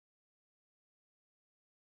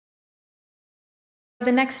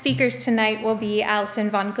The next speakers tonight will be Alison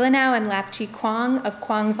Von Glinow and Lapchi Kwong of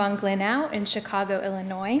Kwong Von Glinow in Chicago,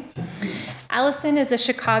 Illinois. Alison is a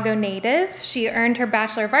Chicago native. She earned her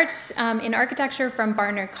Bachelor of Arts in Architecture from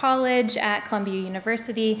Barnard College at Columbia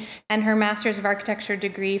University and her Master's of Architecture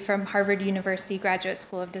degree from Harvard University Graduate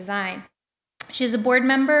School of Design. She is a board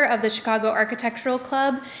member of the Chicago Architectural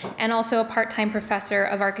Club and also a part-time professor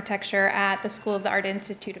of architecture at the School of the Art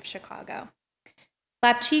Institute of Chicago.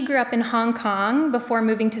 Lapchi grew up in Hong Kong before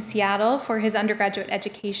moving to Seattle for his undergraduate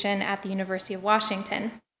education at the University of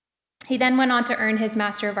Washington. He then went on to earn his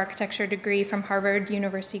Master of Architecture degree from Harvard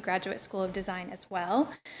University Graduate School of Design as well.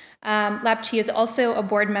 Lapchi is also a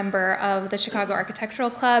board member of the Chicago Architectural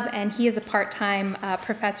Club, and he is a part-time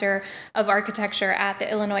professor of architecture at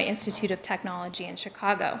the Illinois Institute of Technology in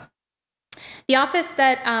Chicago. The office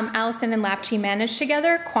that Alison and Lapchi manage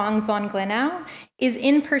together, Kwong Von Glinow, is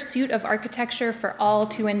in pursuit of architecture for all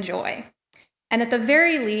to enjoy. And at the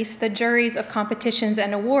very least, the juries of competitions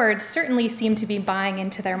and awards certainly seem to be buying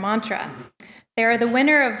into their mantra. They are the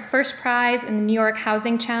winner of the first prize in the New York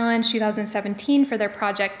Housing Challenge 2017 for their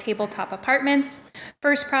project Tabletop Apartments,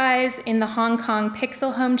 first prize in the Hong Kong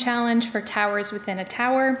Pixel Home Challenge for Towers Within a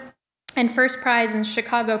Tower, and first prize in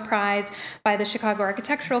Chicago Prize by the Chicago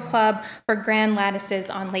Architectural Club for grand lattices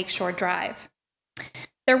on Lakeshore Drive.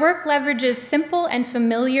 Their work leverages simple and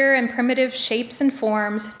familiar and primitive shapes and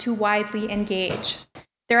forms to widely engage.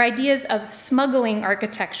 Their ideas of smuggling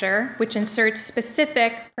architecture, which inserts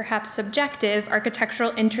specific, perhaps subjective,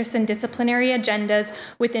 architectural interests and disciplinary agendas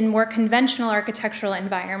within more conventional architectural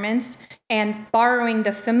environments, and borrowing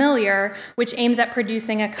the familiar, which aims at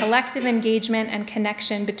producing a collective engagement and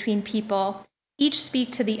connection between people, each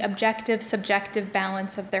speak to the objective-subjective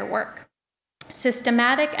balance of their work.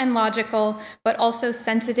 Systematic and logical, but also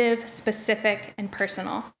sensitive, specific, and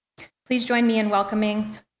personal. Please join me in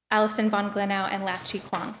welcoming Alison Von Glinow and Lapchi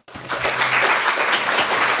Kwong.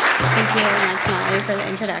 Thank you very much, Molly, for the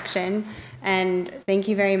introduction. And thank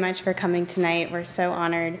you very much for coming tonight. We're so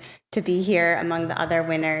honored to be here among the other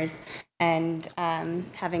winners and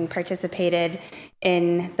having participated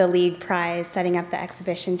in the League Prize, setting up the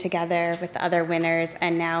exhibition together with the other winners,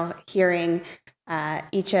 and now hearing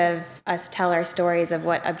each of us tell our stories of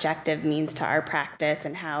what objective means to our practice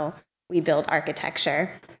and how we build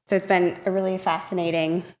architecture. So it's been a really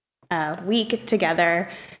fascinating week together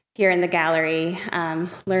here in the gallery,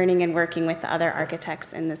 learning and working with the other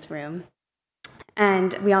architects in this room.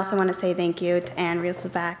 And we also want to say thank you to Anne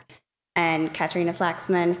Rieselbach and Katarina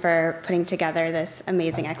Flaxman for putting together this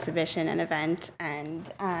amazing exhibition and event. And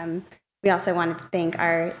we also want to thank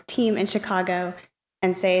our team in Chicago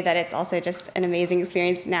and say that it's also just an amazing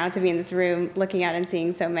experience now to be in this room, looking out and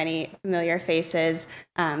seeing so many familiar faces,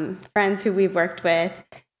 friends who we've worked with,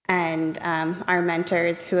 and our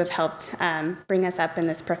mentors who have helped bring us up in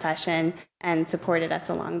this profession and supported us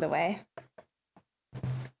along the way.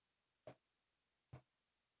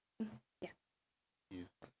 Yeah.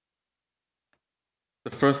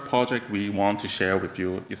 The first project we want to share with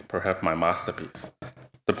you is perhaps my masterpiece.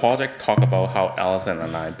 The project talks about how Alison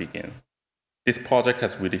and I began. This project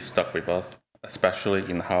has really stuck with us,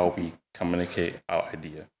 especially in how we communicate our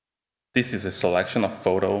idea. This is a selection of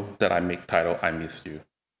photos that I make titled I Miss You.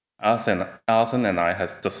 Alison and I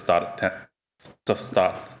had just started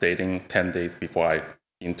dating 10 days before I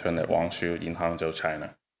interned at Wangshu in Hangzhou,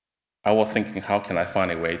 China. I was thinking, how can I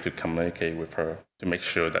find a way to communicate with her to make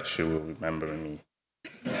sure that she will remember me?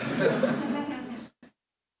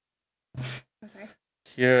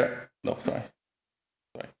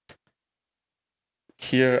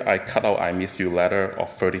 Here, I cut out I Miss You letter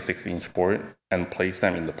of 36-inch board and placed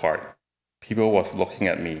them in the park. People was looking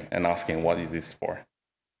at me and asking, what is this for?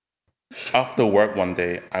 After work one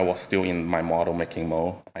day, I was still in my model making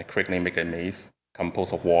mode. I quickly make a maze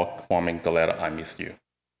composed of walk forming the letter I Miss You.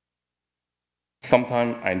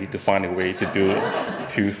 Sometimes I need to find a way to do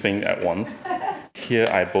two things at once. Here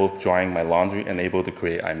I both drying my laundry and able to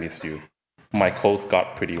create I Miss You. My clothes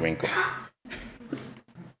got pretty wrinkled.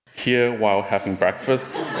 Here, while having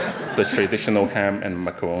breakfast, the traditional ham and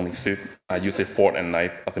macaroni soup, I use a fork and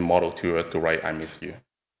knife as a model tool to write I Miss You.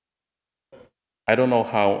 I don't know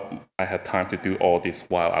how I had time to do all this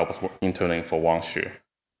while I was interning for Wangshu.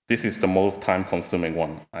 This is the most time-consuming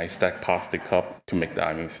one. I stack plastic cup to make the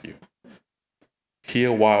I Miss You.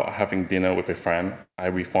 Here, while having dinner with a friend, I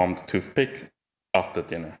reformed the toothpick after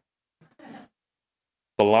dinner.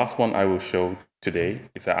 The last one I will show today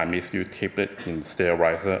is that I Miss You tablet in stair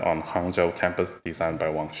riser on Hangzhou campus designed by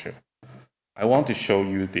Wangshu. I want to show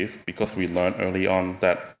you this because we learned early on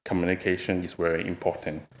that communication is very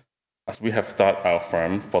important. As we have started our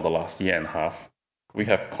firm for the last year and a half, We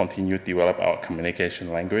have continued to develop our communication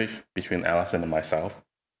language between Alison and myself,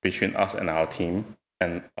 between us and our team,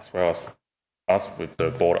 and as well as us with the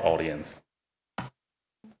broad audience.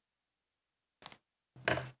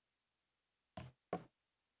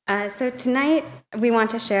 So tonight, we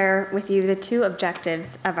want to share with you the two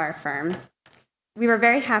objectives of our firm. We were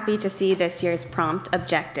very happy to see this year's prompt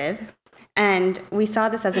objective, and we saw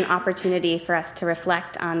this as an opportunity for us to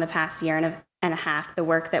reflect on the past year and a half, the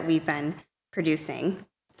work that we've been producing.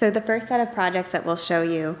 So the first set of projects that we'll show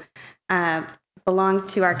you belong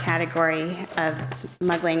to our category of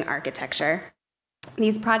smuggling architecture.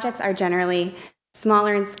 These projects are generally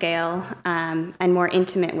smaller in scale and more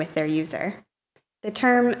intimate with their user. The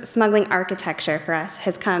term smuggling architecture for us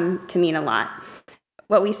has come to mean a lot.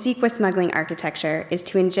 What we seek with smuggling architecture is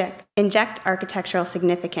to inject architectural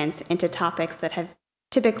significance into topics that have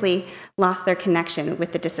typically lost their connection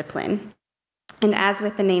with the discipline. And as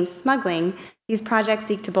with the name smuggling, these projects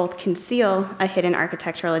seek to both conceal a hidden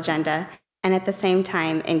architectural agenda and at the same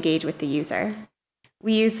time engage with the user.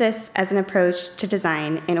 We use this as an approach to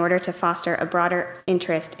design in order to foster a broader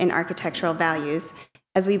interest in architectural values,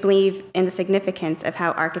 as we believe in the significance of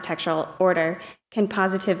how architectural order can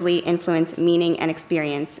positively influence meaning and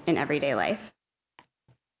experience in everyday life.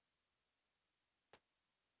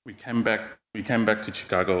 We came back to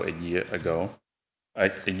Chicago a year and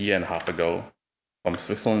a half ago, from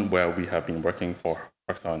Switzerland, where we have been working for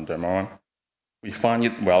Rockstar and Dermaron. We find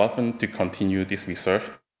it relevant to continue this research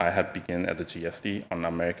I had begun at the GSD on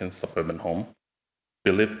American suburban home.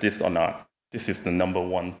 Believe this or not, this is the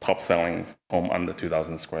 #1 top-selling home under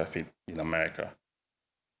 2,000 square feet in America.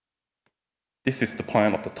 This is the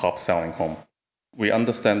plan of the top-selling home. We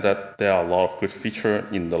understand that there are a lot of good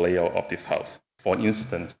features in the layout of this house. For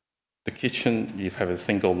instance, the kitchen is have a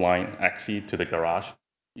single line exit to the garage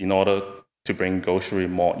in order to bring grocery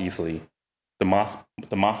more easily. The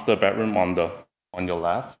master bedroom on your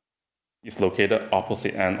left is located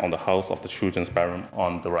opposite end on the house of the children's bedroom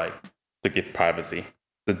on the right to give privacy.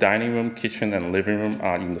 The dining room, kitchen, and living room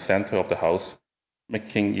are in the center of the house,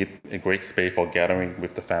 making it a great space for gathering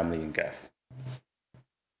with the family and guests.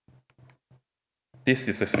 This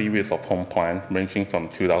is a series of home plans ranging from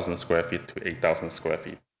 2,000 square feet to 8,000 square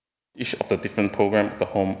feet. Each of the different programs of the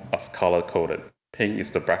home are color-coded. Pink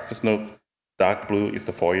is the breakfast nook, dark blue is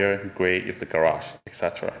the foyer, gray is the garage,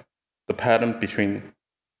 etc. The pattern between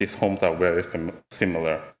these homes are very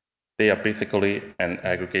similar. They are basically an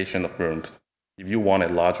aggregation of rooms. If you want a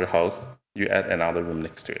larger house, you add another room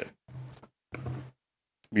next to it.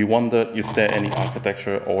 We wondered, is there any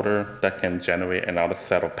architectural order that can generate another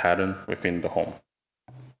set of patterns within the home?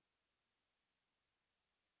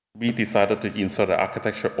 We decided to insert the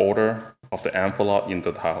architectural order of the envelope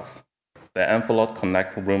into the house. The envelope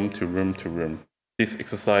connects room to room to room. This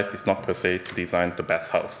exercise is not per se to design the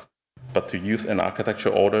best house, but to use an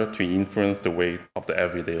architectural order to influence the way of the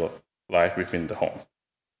everyday life within the home.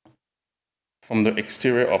 From the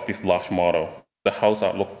exterior of this large model, the house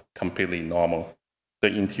outlook completely normal. The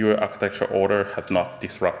interior architectural order has not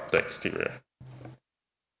disrupted the exterior.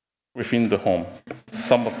 Within the home,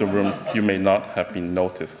 some of the rooms you may not have been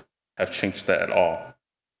noticed have changed that at all.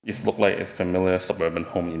 It looks like a familiar suburban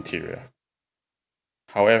home interior.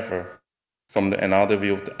 However, from another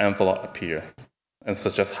view, the envelope appears and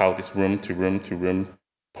suggests how this room to room to room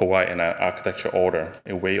provide an architectural order,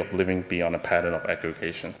 a way of living beyond a pattern of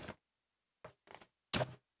aggregations.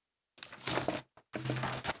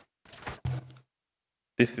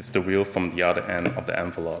 This is the view from the other end of the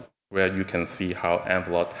envelope, where you can see how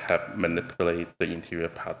envelopes have manipulated the interior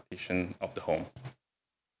partition of the home.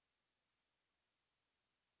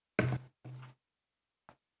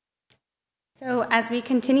 So as we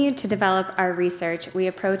continued to develop our research, we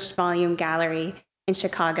approached Volume Gallery in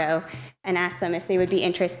Chicago and asked them if they would be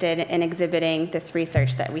interested in exhibiting this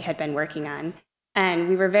research that we had been working on. And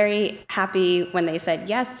we were very happy when they said,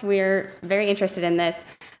 yes, we're very interested in this,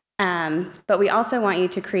 but we also want you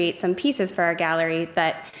to create some pieces for our gallery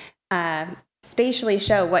that spatially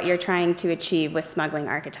show what you're trying to achieve with smuggling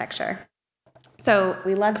architecture. So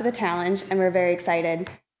we loved the challenge, and we're very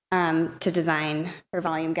excited to design for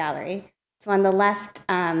Volume Gallery. So on the left,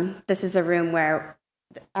 this is a room where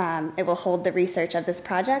it will hold the research of this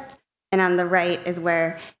project, and on the right is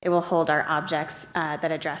where it will hold our objects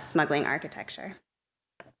that address smuggling architecture.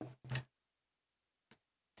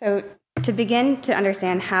 So to begin to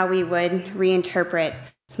understand how we would reinterpret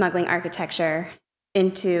smuggling architecture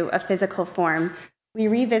into a physical form, we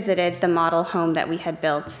revisited the model home that we had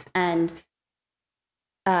built, and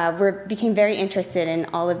became very interested in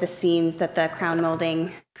all of the seams that the crown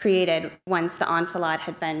molding created once the enfilade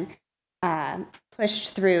had been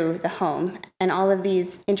pushed through the home, and all of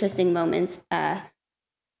these interesting moments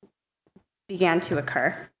began to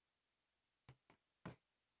occur.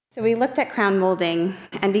 So we looked at crown molding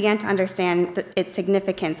and began to understand its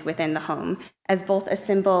significance within the home as both a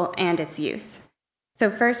symbol and its use.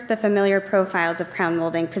 So first, the familiar profiles of crown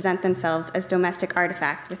molding present themselves as domestic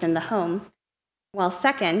artifacts within the home, while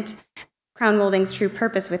second, crown molding's true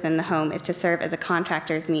purpose within the home is to serve as a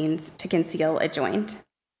contractor's means to conceal a joint.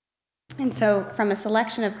 And so from a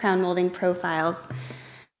selection of crown molding profiles,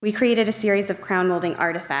 we created a series of crown molding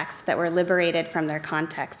artifacts that were liberated from their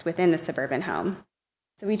context within the suburban home.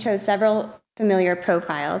 So we chose several familiar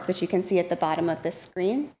profiles, which you can see at the bottom of this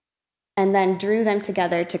screen, and then drew them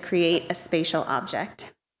together to create a spatial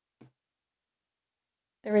object.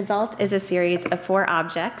 The result is a series of 4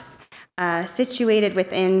 objects situated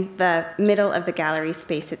within the middle of the gallery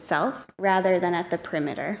space itself, rather than at the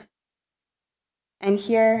perimeter. And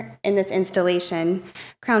here in this installation,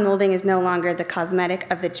 crown molding is no longer the cosmetic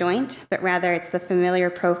of the joint, but rather it's the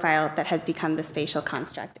familiar profile that has become the spatial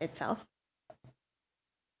construct itself.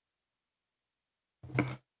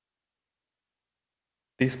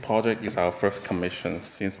 This project is our first commission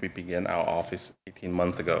since we began our office 18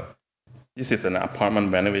 months ago. This is an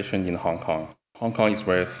apartment renovation in Hong Kong. Hong Kong is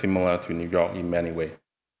very similar to New York in many ways.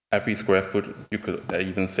 Every square foot, you could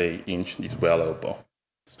even say inch, is valuable.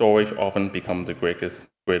 Storage often becomes the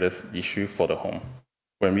greatest issue for the home.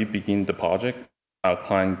 When we begin the project, our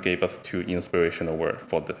client gave us 2 inspirational words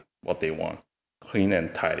for what they want: clean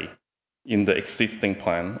and tidy. In the existing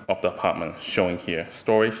plan of the apartment shown here,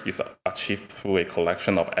 storage is achieved through a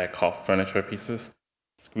collection of ad hoc furniture pieces,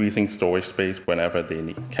 squeezing storage space whenever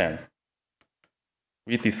they can.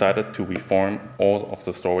 We decided to reform all of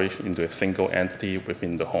the storage into a single entity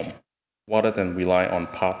within the home. Rather than rely on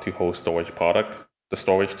part-to-whole storage product, the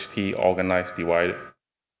storage T organized divided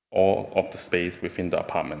all of the space within the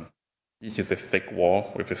apartment. This is a thick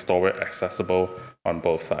wall with a storage accessible on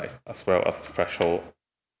both sides, as well as threshold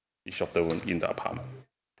each of the rooms in the apartment.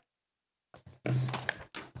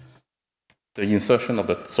 The insertion of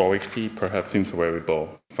the storage T perhaps seems very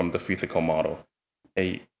bold from the physical model.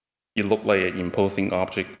 It looked like an imposing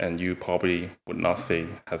object, and you probably would not say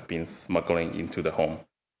has been smuggling into the home.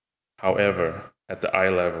 However, at the eye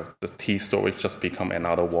level, the T storage just become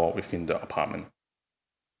another wall within the apartment.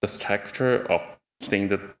 The texture of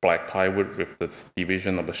stained black plywood with the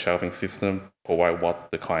division of the shelving system provide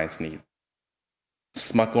what the clients need.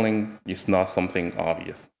 Smuggling is not something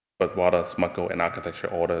obvious, but rather smuggle an architecture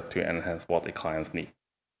order to enhance what the clients need.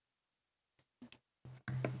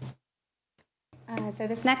 So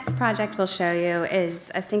this next project we'll show you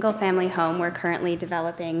is a single-family home we're currently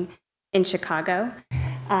developing in Chicago.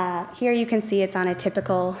 Here you can see it's on a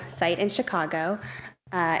typical site in Chicago,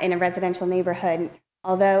 in a residential neighborhood,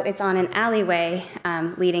 although it's on an alleyway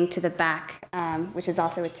leading to the back, which is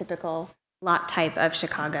also a typical lot type of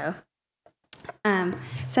Chicago.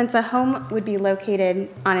 Since a home would be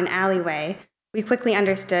located on an alleyway, we quickly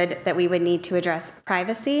understood that we would need to address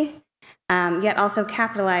privacy, yet also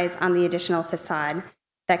capitalize on the additional facade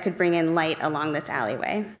that could bring in light along this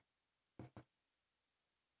alleyway.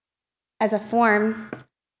 As a form,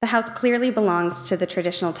 the house clearly belongs to the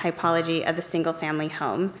traditional typology of the single-family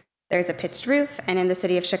home. There's a pitched roof, and in the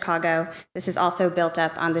city of Chicago, this is also built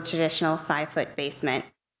up on the traditional 5-foot basement.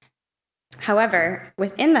 However,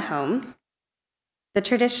 within the home, the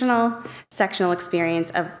traditional sectional experience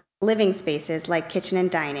of living spaces like kitchen and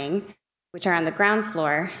dining, which are on the ground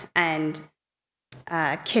floor, and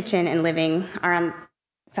kitchen and living are on,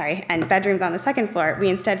 and bedrooms on the second floor, we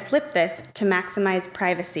instead flip this to maximize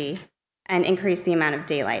privacy and increase the amount of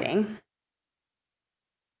daylighting.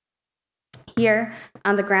 Here,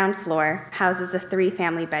 on the ground floor, houses the 3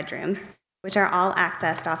 family bedrooms, which are all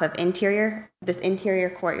accessed off of this interior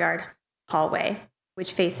courtyard hallway,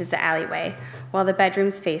 which faces the alleyway, while the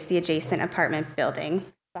bedrooms face the adjacent apartment building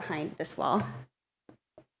behind this wall.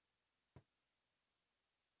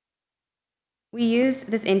 We use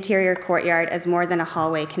this interior courtyard as more than a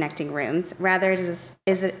hallway connecting rooms. Rather,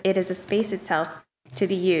 it is a space itself to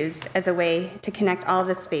be used as a way to connect all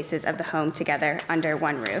the spaces of the home together under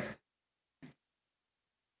one roof.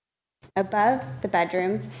 Above the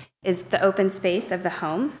bedrooms is the open space of the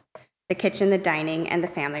home, the kitchen, the dining, and the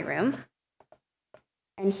family room.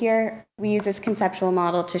 And here we use this conceptual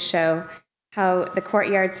model to show how the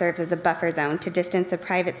courtyard serves as a buffer zone to distance the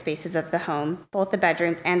private spaces of the home, both the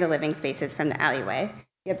bedrooms and the living spaces, from the alleyway,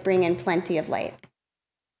 yet bring in plenty of light.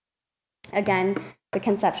 Again, the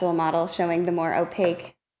conceptual model showing the more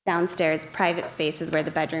opaque downstairs private spaces where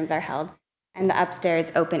the bedrooms are held, and the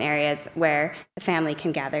upstairs open areas where the family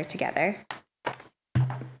can gather together.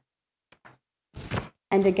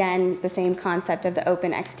 And again, the same concept of the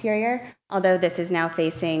open exterior, although this is now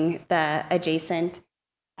facing the adjacent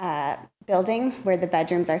building where the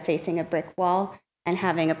bedrooms are facing a brick wall and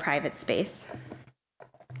having a private space.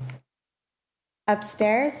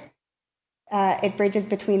 Upstairs, it bridges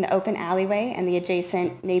between the open alleyway and the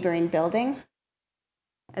adjacent neighboring building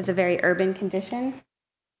as a very urban condition.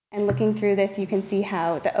 And looking through this, you can see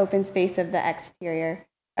how the open space of the exterior,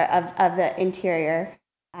 of the interior,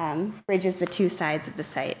 bridges the two sides of the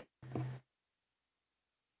site.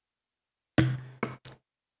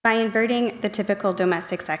 By inverting the typical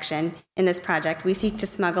domestic section in this project, we seek to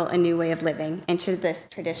smuggle a new way of living into this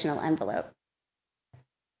traditional envelope.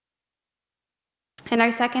 And our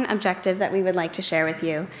second objective that we would like to share with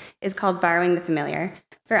you is called borrowing the familiar.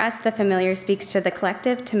 For us, the familiar speaks to the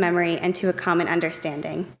collective, to memory, and to a common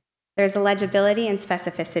understanding. There's a legibility and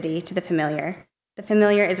specificity to the familiar. The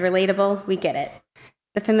familiar is relatable, we get it.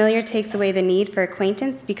 The familiar takes away the need for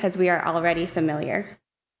acquaintance because we are already familiar.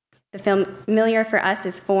 The familiar for us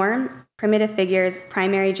is form, primitive figures,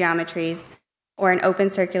 primary geometries, or an open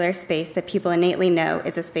circular space that people innately know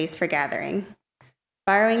is a space for gathering.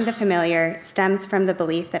 Borrowing the familiar stems from the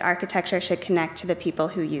belief that architecture should connect to the people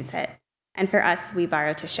who use it. And for us, we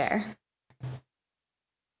borrow to share.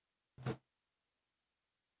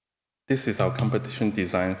 This is our competition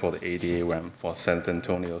design for the ADA ramp for San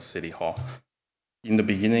Antonio City Hall. In the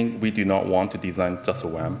beginning, we do not want to design just a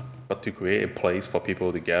ramp, but to create a place for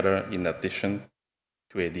people to gather in addition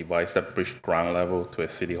to a device that bridges ground level to a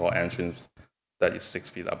City Hall entrance that is 6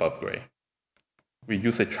 feet above grade. We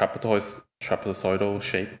use a trapezoidal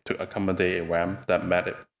shape to accommodate a ramp that met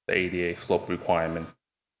the ADA slope requirement.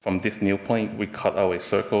 From this new plane, we cut out a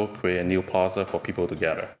circle, create a new plaza for people to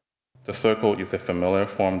gather. The circle is a familiar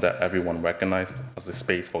form that everyone recognizes as a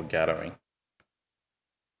space for gathering.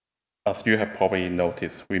 As you have probably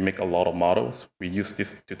noticed, we make a lot of models. We use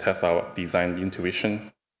this to test our design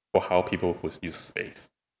intuition for how people would use space.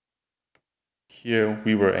 Here,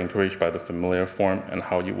 we were encouraged by the familiar form and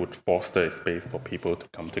how it would foster a space for people to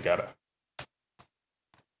come together.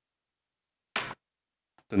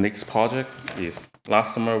 The next project is,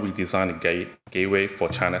 last summer we designed a gateway for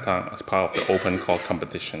Chinatown as part of the open call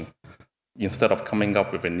competition. Instead of coming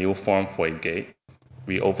up with a new form for a gate,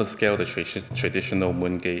 we overscaled the traditional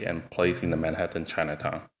moon gate and placed in the Manhattan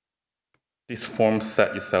Chinatown. This form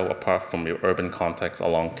set itself apart from the urban context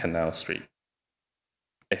along Canal Street.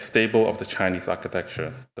 A staple of the Chinese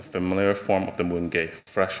architecture, the familiar form of the moon gate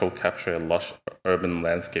threshold captured a lush urban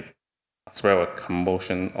landscape, as well as a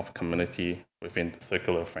commotion of community within the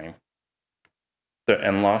circular frame. The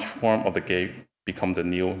enlarged form of the gate became the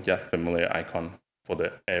new yet familiar icon for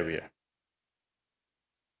the area.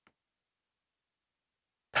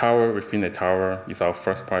 Tower within a tower is our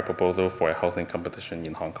first prize proposal for a housing competition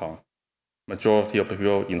in Hong Kong. Majority of the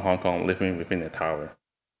people in Hong Kong living within a tower.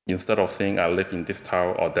 Instead of saying I live in this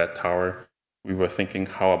tower or that tower, we were thinking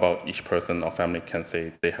how about each person or family can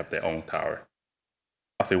say they have their own tower,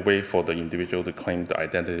 as a way for the individual to claim the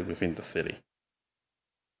identity within the city.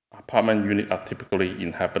 Apartment units are typically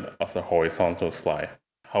inhabited as a horizontal slide.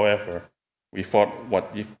 However, we thought,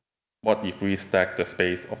 what if we stack the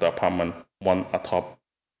space of the apartment one atop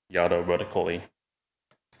the other vertically,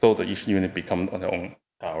 so that each unit becomes their own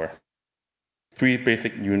tower. 3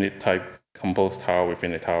 basic unit type compose tower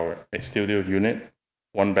within a tower: a studio unit,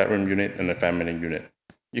 1 bedroom unit, and a family unit.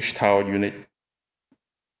 Each tower unit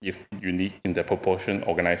is unique in their proportion,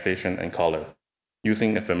 organization, and color,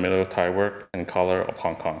 using a familiar tile work and color of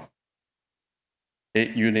Hong Kong.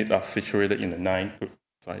 8 units are situated in the 9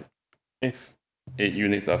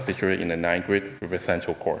 grid with a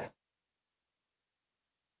central core.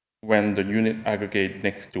 When the unit aggregate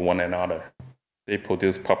next to one another, they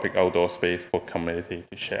produce public outdoor space for community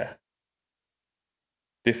to share.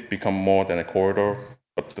 This becomes more than a corridor,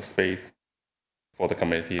 but the space for the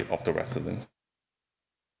community of the residents.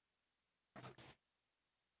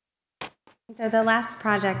 So the last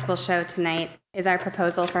project we'll show tonight is our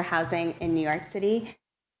proposal for housing in New York City.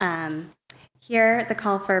 Here, the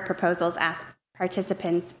call for proposals asks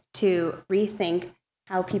participants to rethink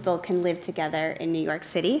how people can live together in New York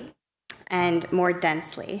City and more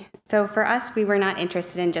densely. So for us, we were not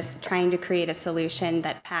interested in just trying to create a solution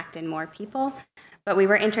that packed in more people, but we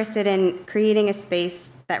were interested in creating a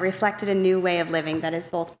space that reflected a new way of living that is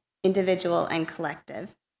both individual and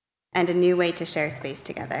collective, and a new way to share space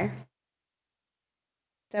together.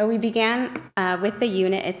 So we began with the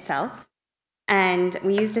unit itself, and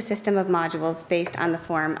we used a system of modules based on the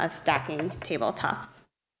form of stacking tabletops.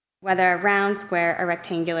 Whether a round, square, or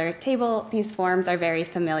rectangular table, these forms are very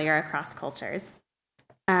familiar across cultures.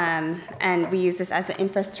 And we use this as an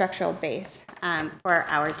infrastructural base for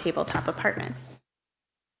our tabletop apartments.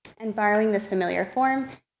 And borrowing this familiar form,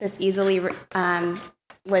 this easily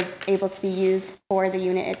was able to be used for the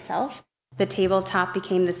unit itself. The tabletop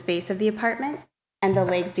became the space of the apartment, and the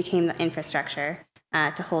legs became the infrastructure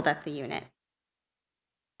to hold up the unit.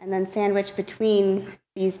 And then sandwiched between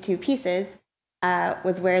these two pieces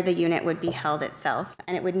was where the unit would be held itself,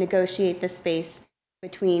 and it would negotiate the space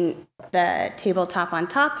between the tabletop on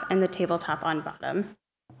top and the tabletop on bottom.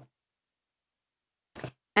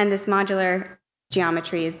 And this modular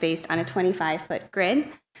geometry is based on a 25-foot grid,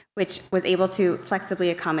 which was able to flexibly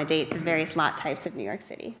accommodate the various lot types of New York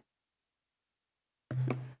City.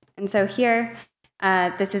 And so here,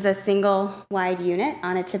 this is a single wide unit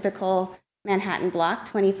on a typical Manhattan block,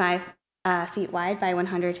 25 feet wide by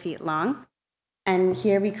 100 feet long. And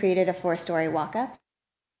here we created a 4-story walk-up.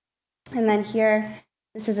 And then here,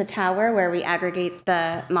 this is a tower where we aggregate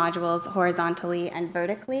the modules horizontally and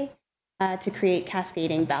vertically to create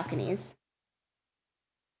cascading balconies.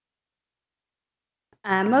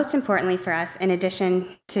 Most importantly for us, in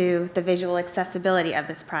addition to the visual accessibility of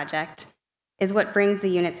this project, is what brings the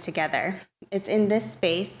units together. It's in this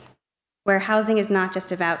space where housing is not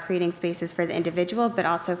just about creating spaces for the individual, but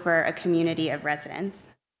also for a community of residents.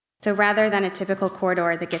 So rather than a typical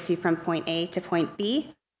corridor that gets you from point A to point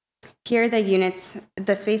B, here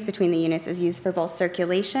the space between the units is used for both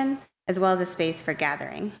circulation as well as a space for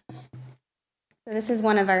gathering. So this is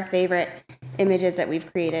one of our favorite images that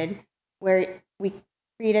we've created, where we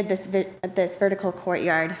created this vertical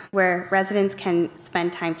courtyard where residents can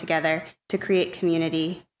spend time together to create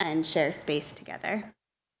community and share space together.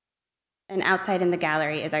 And outside in the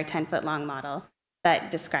gallery is our 10-foot long model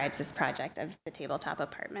that describes this project of the tabletop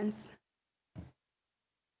apartments.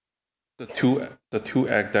 The two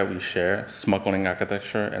acts that we share, smuggling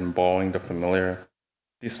architecture and borrowing the familiar,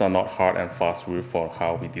 these are not hard and fast rules for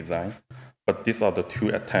how we design, but these are the two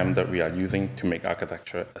attempts that we are using to make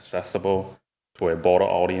architecture accessible to a broader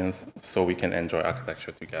audience so we can enjoy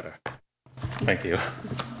architecture together. Thank you.